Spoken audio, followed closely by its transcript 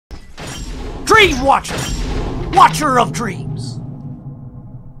DreamWatcher! Watcher of dreams!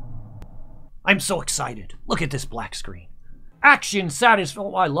 I'm so excited. Look at this black screen. Action satisfied.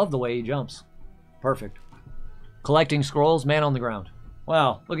 Oh, I love the way he jumps. Perfect. Collecting scrolls, man on the ground.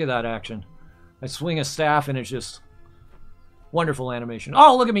 Wow, look at that action. I swing a staff and it's just wonderful animation.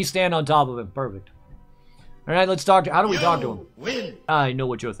 Oh, look at me stand on top of him. Perfect. All right, let's talk to... How do we talk to him? Win. I know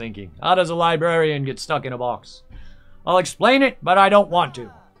what you're thinking. How does a librarian get stuck in a box? I'll explain it, but I don't want to.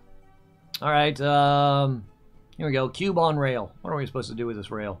 All right, here we go. Cube on rail. What are we supposed to do with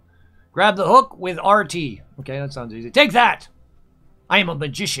this rail? Grab the hook with RT. Okay, that sounds easy. Take that! I am a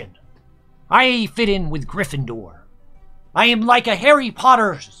magician. I fit in with Gryffindor. I am like a Harry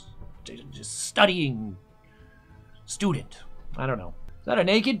Potter just studying student. I don't know. Is that a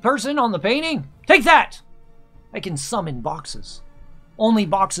naked person on the painting? Take that! I can summon boxes. Only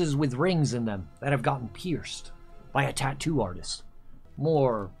boxes with rings in them that have gotten pierced by a tattoo artist.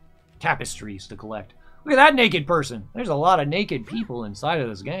 More tapestries to collect. Look at that naked person. There's a lot of naked people inside of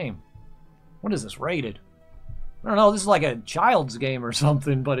this game. What is this rated? I don't know, this is like a child's game or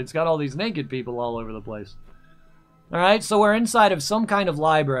something, but it's got all these naked people all over the place. Alright, so we're inside of some kind of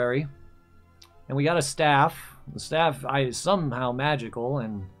library. And we got a staff. The staff is somehow magical,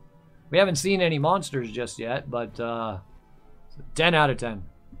 and we haven't seen any monsters just yet, but 10 out of 10.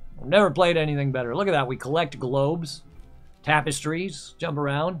 I've never played anything better. Look at that, we collect globes, tapestries, jump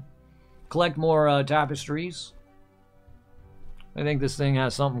around, collect more tapestries. I think this thing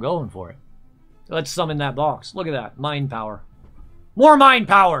has something going for it. Let's summon that box. Look at that. Mind power. More mind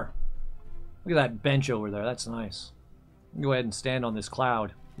power! Look at that bench over there. That's nice. Go ahead and stand on this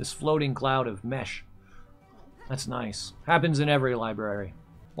cloud. This floating cloud of mesh. That's nice. Happens in every library.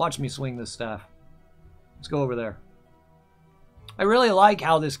 Watch me swing this staff. Let's go over there. I really like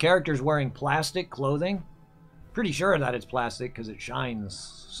how this character's wearing plastic clothing. Pretty sure that it's plastic because it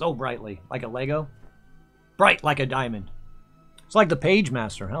shines so brightly. Like a Lego. Bright like a diamond. It's like the Page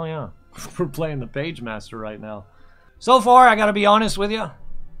Master. Hell yeah. We're playing the Page Master right now. So far, I gotta be honest with you.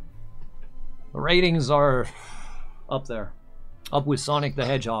 The ratings are up there. Up with Sonic the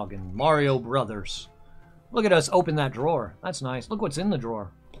Hedgehog and Mario Brothers. Look at us open that drawer. That's nice. Look what's in the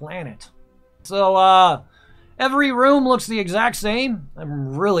drawer. Planet. So, every room looks the exact same.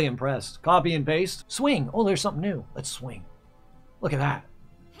 I'm really impressed. Copy and paste. Swing. Oh, there's something new. Let's swing. Look at that.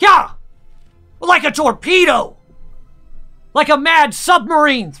 Yeah! Like a torpedo! Like a mad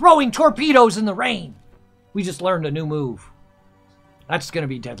submarine throwing torpedoes in the rain. We just learned a new move. That's gonna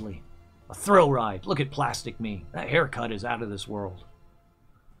be deadly. A thrill ride. Look at plastic me. That haircut is out of this world.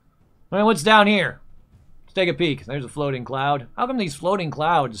 Alright, what's down here? Let's take a peek. There's a floating cloud. How come these floating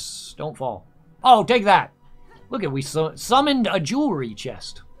clouds don't fall? Oh, take that. Look at, we summoned a jewelry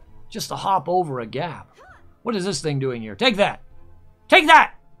chest. Just to hop over a gap. What is this thing doing here? Take that. Take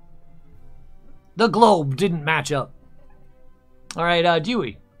that! The globe didn't match up. Alright,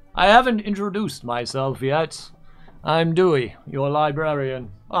 Dewey. I haven't introduced myself yet. I'm Dewey, your librarian.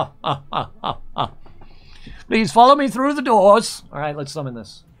 Please follow me through the doors. Alright, let's summon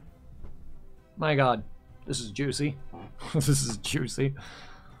this. My god. This is juicy. This is juicy.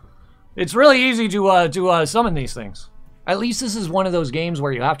 It's really easy to summon these things. At least this is one of those games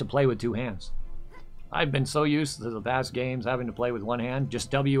where you have to play with two hands. I've been so used to the past games having to play with one hand. Just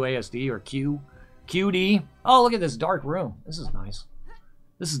WASD or Q. QD. Oh, look at this dark room. This is nice.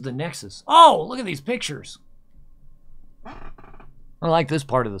 This is the Nexus. Oh, look at these pictures. I like this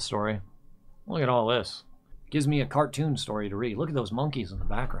part of the story. Look at all this. Gives me a cartoon story to read. Look at those monkeys in the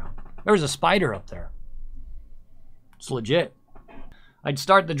background. There's a spider up there. It's legit. I'd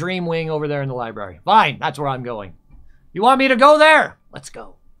start the Dream Wing over there in the library. Fine, that's where I'm going. You want me to go there? Let's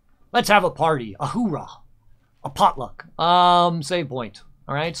go. Let's have a party. A hoorah. A potluck. Save point.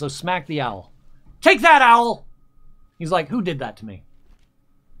 Alright, so smack the owl. Take that, owl! He's like, who did that to me?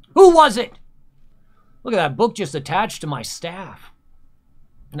 Who was it? Look at that book just attached to my staff.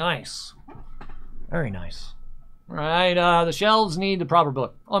 Nice. Very nice. Alright, the shelves need the proper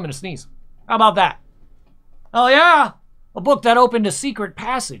book. Oh, I'm gonna sneeze. How about that? Oh yeah! A book that opened a secret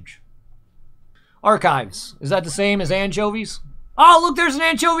passage. Archives. Is that the same as anchovies? Oh, look, there's an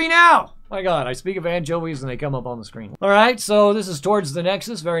anchovy now! My god, I speak of anchovies and they come up on the screen. Alright, so this is towards the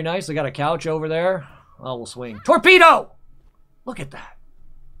Nexus. Very nice. I got a couch over there. Oh, we'll swing. Torpedo! Look at that.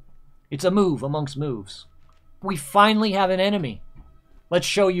 It's a move amongst moves. We finally have an enemy. Let's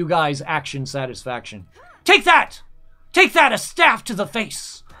show you guys action satisfaction. Take that! Take that! A staff to the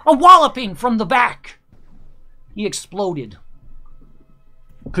face! A walloping from the back! He exploded.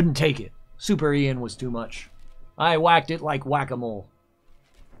 Couldn't take it. Super Ian was too much. I whacked it like whack-a-mole.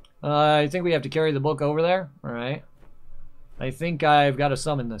 I think we have to carry the book over there. Alright. I think I've got to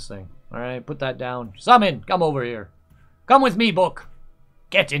summon this thing. All right, put that down. Summon, come over here. Come with me, book.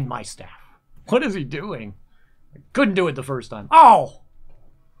 Get in my staff. What is he doing? I couldn't do it the first time. Oh!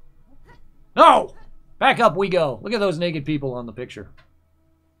 No! Back up we go. Look at those naked people on the picture.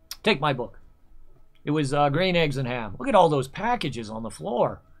 Take my book. It was green eggs and ham. Look at all those packages on the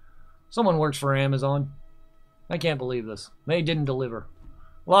floor. Someone works for Amazon. I can't believe this. They didn't deliver.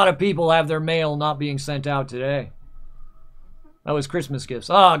 A lot of people have their mail not being sent out today. That was Christmas gifts.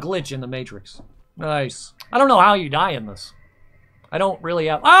 Ah, glitch in the Matrix. Nice. I don't know how you die in this. I don't really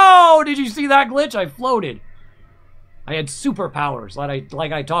have... Oh, did you see that glitch? I floated. I had superpowers,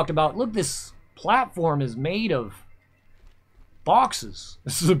 like I talked about. Look, this platform is made of boxes.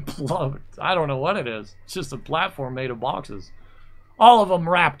 This is a... I don't know what it is. It's just a platform made of boxes. All of them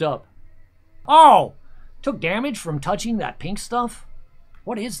wrapped up. Oh! Took damage from touching that pink stuff?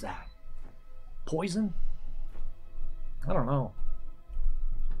 What is that? Poison? I don't know.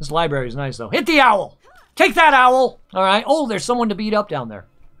 This library is nice, though. Hit the owl! Take that, owl! All right. Oh, there's someone to beat up down there.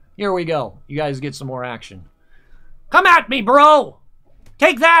 Here we go. You guys get some more action. Come at me, bro!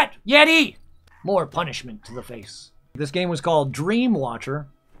 Take that, Yeti! More punishment to the face. This game was called DreamWatcher,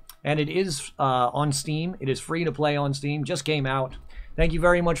 and it is on Steam. It is free to play on Steam. Just came out. Thank you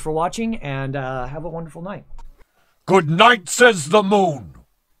very much for watching, and have a wonderful night. Good night, says the moon.